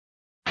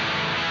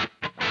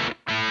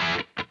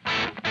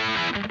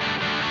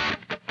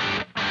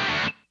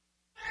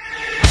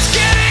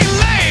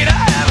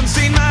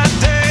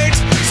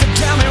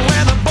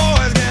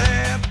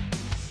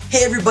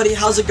everybody,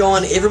 how's it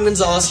going? Avram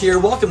Gonzales here.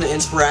 Welcome to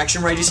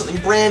InspirACTION, where I do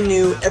something brand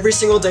new every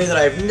single day that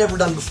I've never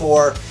done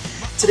before.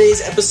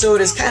 Today's episode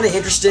is kind of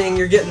interesting.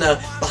 You're getting a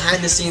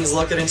behind-the-scenes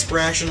look at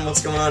InspirACTION,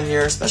 what's going on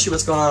here, especially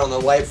what's going on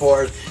the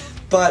whiteboard.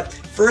 But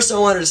first I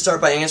wanted to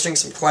start by answering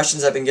some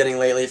questions I've been getting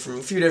lately from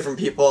a few different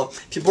people.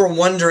 People are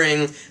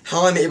wondering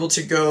how I'm able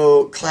to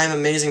go climb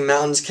amazing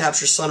mountains,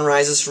 capture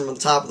sunrises from the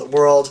top of the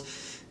world,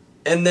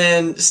 and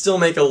then still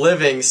make a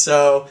living.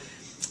 So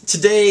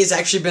today's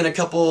actually been a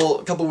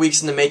couple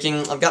weeks in the making.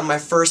 I've gotten my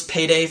first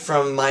payday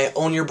from my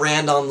Own Your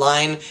Brand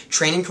Online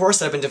training course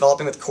that I've been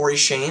developing with Corey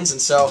Shanes, and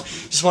so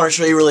just want to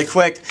show you really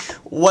quick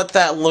what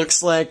that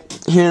looks like.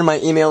 Here in my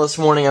email this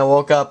morning, I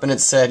woke up and it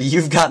said,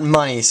 "You've got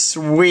money,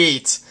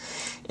 sweet."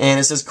 And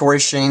it says Corey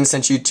Shanes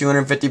sent you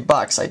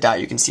 $250. I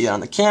doubt you can see it on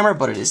the camera,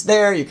 but it is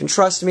there. You can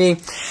trust me.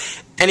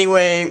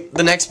 Anyway,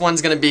 the next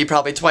one's going to be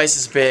probably twice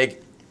as big.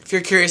 If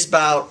you're curious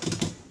about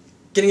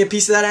getting a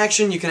piece of that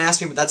action, you can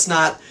ask me, but that's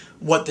not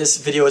what this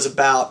video is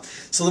about.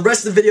 So the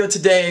rest of the video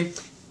today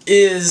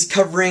is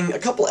covering a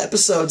couple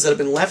episodes that have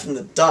been left in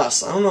the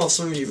dust. I don't know if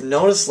some of you have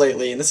noticed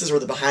lately, and this is where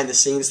the behind the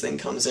scenes thing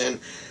comes in.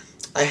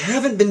 I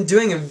haven't been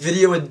doing a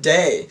video a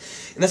day,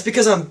 and that's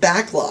because I'm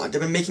backlogged.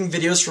 I've been making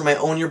videos for my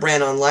Own Your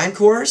Brand Online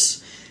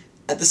course,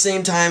 at the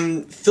same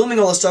time filming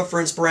all the stuff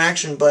for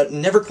InspirACTION, but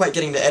never quite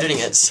getting to editing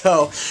it.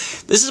 So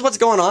this is what's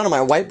going on my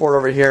whiteboard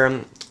over here.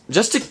 And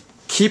just to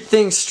keep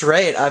things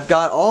straight, I've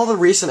got all the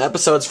recent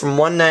episodes from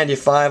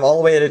 195 all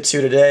the way to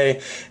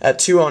today at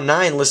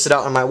 209 listed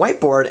out on my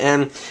whiteboard,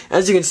 and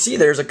as you can see,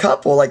 there's a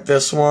couple like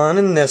this one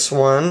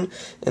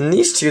and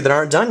these two that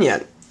aren't done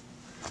yet.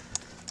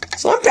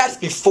 So I'm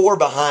practically 4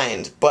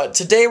 behind, but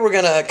today we're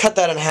going to cut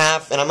that in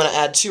half, and I'm going to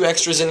add 2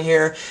 extras in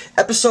here.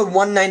 Episode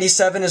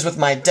 197 is with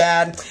my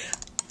dad.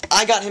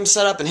 I got him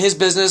set up in his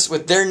business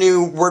with their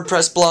new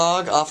WordPress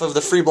blog off of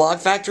the Free Blog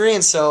Factory,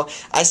 and so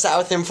I sat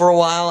with him for a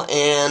while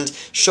and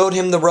showed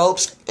him the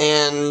ropes,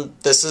 and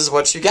this is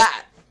what you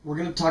got. We're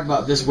going to talk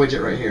about this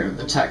widget right here,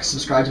 the text,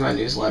 subscribe to my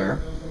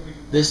newsletter.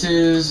 This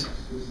is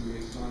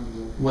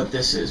what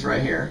this is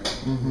right here.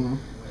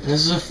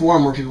 This is a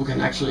form where people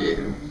can actually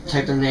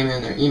type their name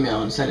in their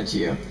email and send it to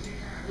you.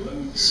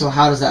 So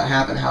how does that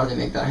happen? How do they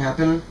make that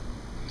happen?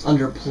 It's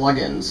under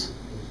plugins.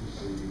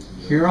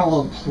 Here are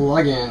all the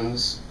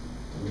plugins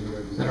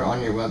that are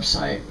on your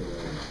website.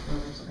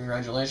 So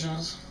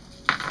congratulations.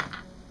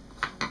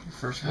 Your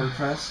first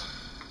WordPress.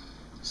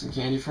 Some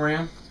candy for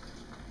you.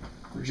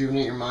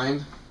 Rejuvenate your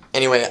mind.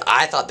 Anyway,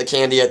 I thought the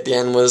candy at the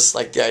end was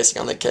like the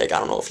icing on the cake. I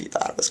don't know if he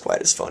thought it was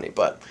quite as funny,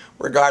 but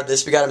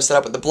regardless, we got him set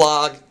up with the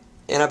blog,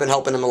 and I've been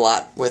helping him a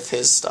lot with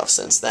his stuff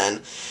since then.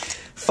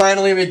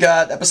 Finally, we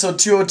got episode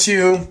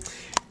 202.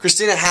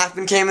 Christina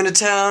Haftman came into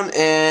town,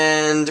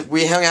 and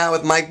we hung out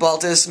with Mike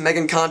Baltus,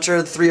 Megan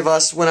Contra. The 3 of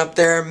us went up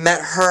there,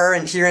 met her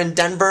here in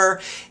Denver,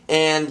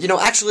 and, you know,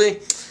 actually,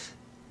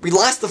 we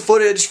lost the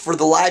footage for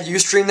the live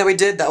Ustream that we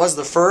did. That was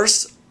the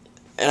first.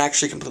 It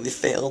actually completely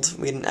failed.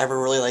 We didn't ever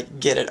really, like,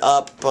 get it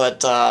up,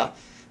 but,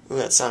 ooh,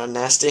 that sounded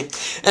nasty.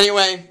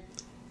 Anyway,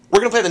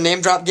 we're going to play the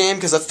name drop game,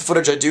 because that's the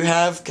footage I do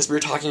have, because we were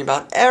talking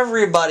about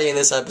everybody in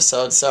this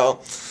episode, so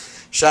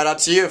shout out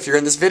to you if you're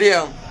in this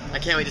video. I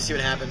can't wait to see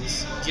what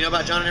happens. Do you know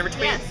about John and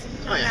Evertweet? Yes.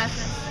 Oh, yeah.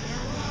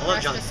 I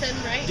love John.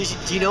 Right? Do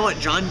you know what?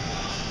 John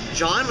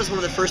was one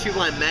of the first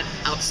people I met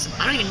outside.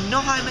 I don't even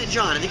know how I met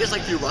John. I think it was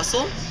like through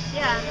Russell.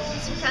 Yeah,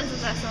 he's friends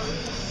with Russell.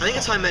 I think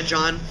that's how I met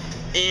John.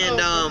 And,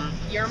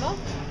 Yermal?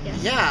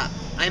 Yes. Yeah,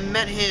 I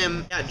met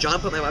him. Yeah, John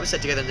put my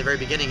website together in the very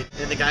beginning,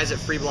 and the guys at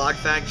Free Blog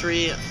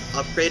Factory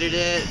upgraded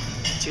it,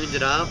 tuned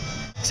it up.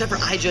 Except for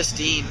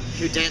iJustine,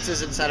 who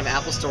dances inside of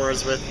Apple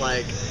stores with,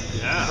 like,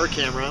 her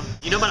camera.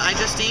 You know about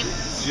iJustine?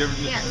 Did you ever,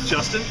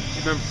 Justin?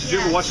 Did you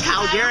ever watch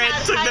Kyle Garrett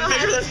took the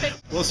picture.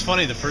 Well, it's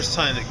funny, the first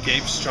time that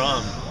Gabe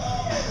Strom.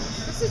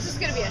 This is just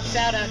going to be a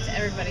shout out to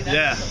everybody.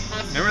 That's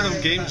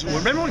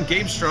Remember when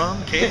Gabe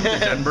Strom came to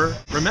Denver?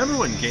 Remember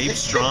when Gabe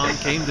Strom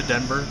came to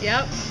Denver?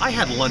 Yep. I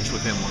had lunch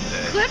with him one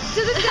day. Clip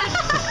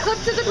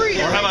to the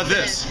burrito. Or how about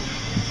this?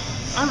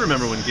 I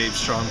remember when Gabe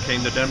Strom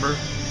came to Denver.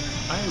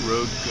 I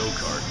rode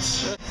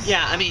go-karts.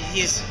 Yeah, I mean,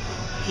 he's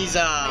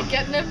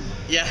getting him?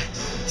 Yeah.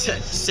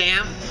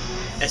 Sam,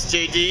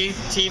 SJD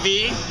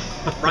TV,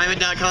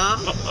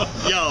 Ryman.com.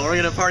 Yo, we're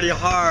gonna party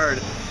hard.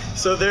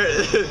 So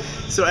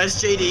so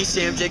SJD,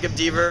 Sam Jacob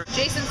Deaver.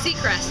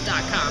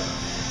 JasonSeacrest.com.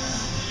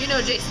 You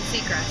know Jason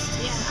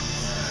Seacrest? Yeah.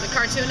 The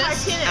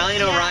cartoonist? I only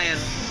know Ryan.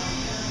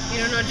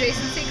 You don't know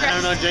Jason Seacrest? I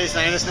don't know Jason,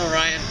 I just know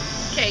Ryan.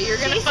 Okay, you're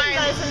gonna find.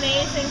 Jason does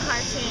amazing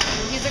cartoons.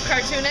 He's a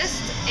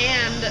cartoonist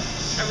and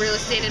a real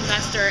estate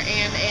investor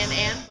and.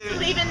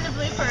 Leave in the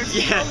bloopers.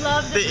 Yeah, People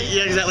love the bloopers.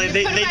 Yeah, exactly.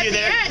 They do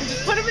their.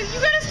 Put them in, you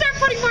gotta start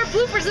putting more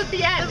bloopers at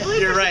the end.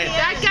 You're right.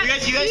 That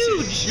got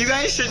huge. You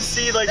guys should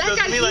see like that those.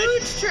 Got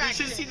huge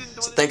traction.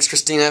 So thanks,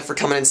 Christina, for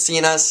coming and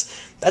seeing us.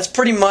 That's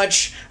pretty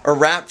much a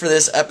wrap for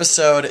this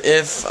episode.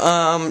 If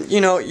you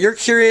know, you're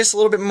curious a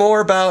little bit more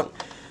about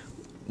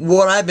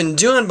what I've been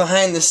doing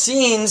behind the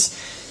scenes,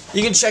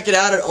 you can check it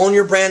out at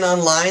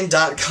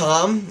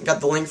ownyourbrandonline.com.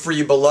 Got the link for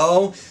you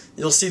below.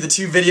 You'll see the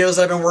 2 videos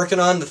I've been working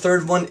on. The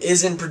 3rd one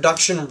is in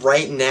production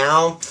right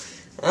now.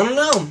 I don't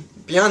know.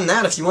 Beyond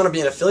that, if you want to be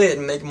an affiliate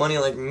and make money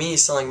like me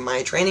selling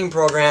my training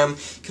program,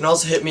 you can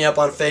also hit me up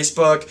on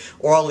Facebook,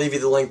 or I'll leave you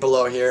the link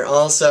below here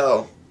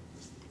also.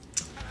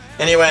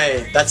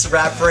 Anyway, that's a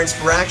wrap for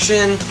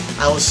InspirACTION.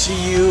 I will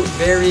see you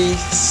very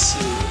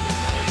soon.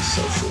 I'm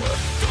so sure.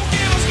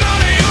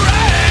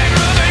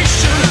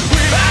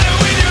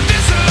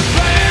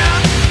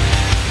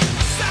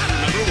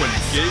 Remember when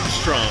Gabe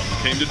Strom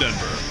came to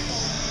Denver?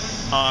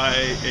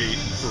 I ate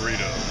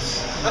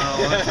burritos.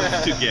 No,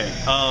 that's too gay.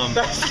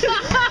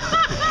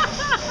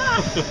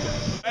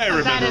 I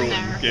remember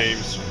when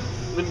Gabe's.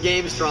 When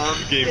Gabe's strong.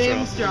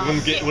 Gabe Strom.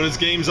 When his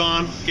game's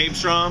on, Gabe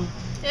Strom.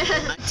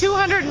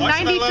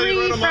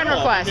 293 friend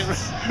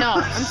requests. No,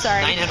 I'm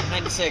sorry.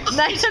 996.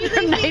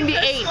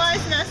 998.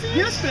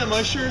 Yes, ma'am,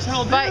 I sure as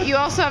hell did. But you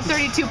also have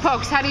 32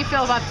 pokes. How do you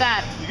feel about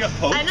that? You got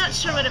pokes? I'm not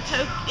sure what a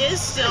poke is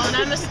still, and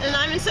I'm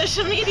in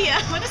social media.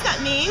 What does that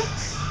mean?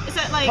 Is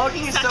that like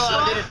Poking is still sexual?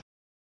 outdated.